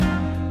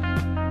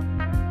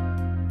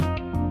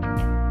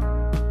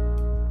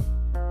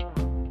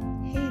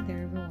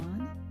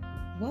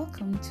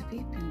to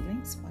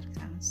Peepindling's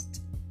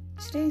podcast.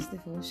 Today's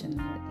devotional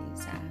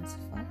is as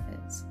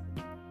follows.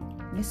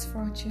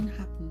 Misfortune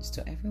happens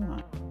to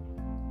everyone,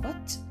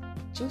 but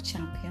true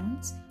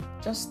champions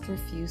just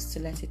refuse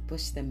to let it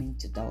push them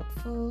into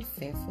doubtful,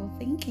 fearful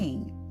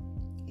thinking.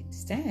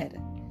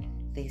 Instead,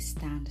 they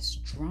stand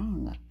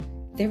strong.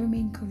 They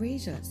remain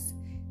courageous.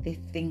 They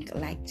think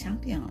like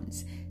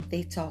champions.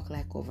 They talk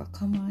like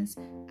overcomers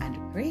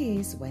and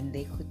praise when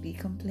they could be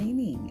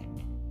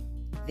complaining.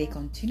 They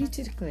continue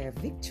to declare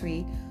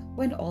victory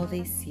when all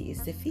they see is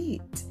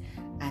defeat,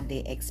 and they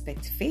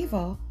expect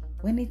favor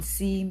when it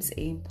seems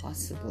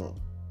impossible.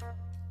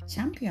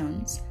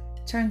 Champions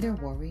turn their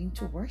worry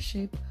into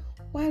worship,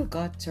 while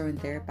God turned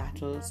their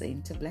battles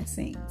into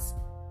blessings.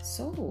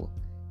 So,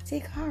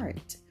 take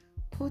heart.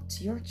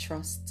 Put your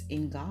trust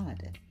in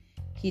God.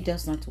 He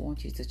does not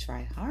want you to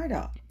try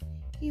harder.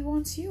 He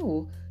wants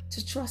you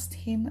to trust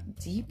Him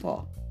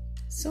deeper.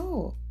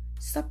 So,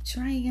 stop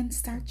trying and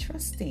start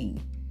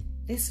trusting.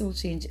 This will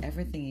change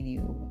everything in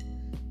you.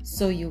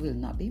 So you will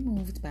not be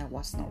moved by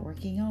what's not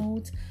working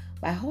out,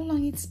 by how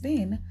long it's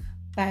been,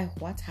 by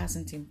what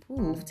hasn't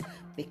improved,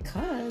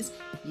 because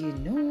you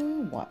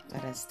know what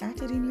God has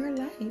started in your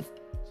life,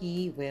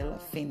 He will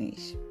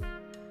finish.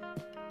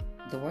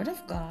 The Word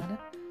of God,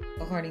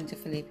 according to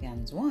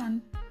Philippians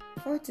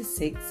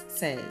 1:4-6,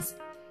 says,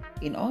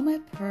 "In all my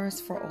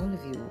prayers for all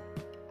of you,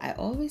 I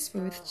always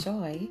pray with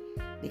joy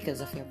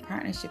because of your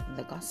partnership in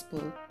the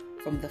gospel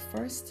from the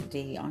first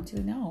day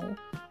until now,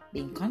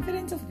 being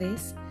confident of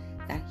this,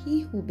 that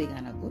He who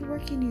began a good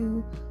work in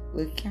you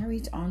will carry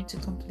it on to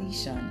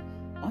completion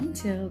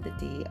until the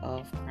day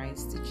of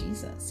Christ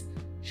Jesus."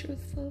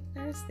 Truthful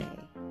Thursday.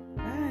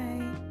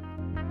 Bye.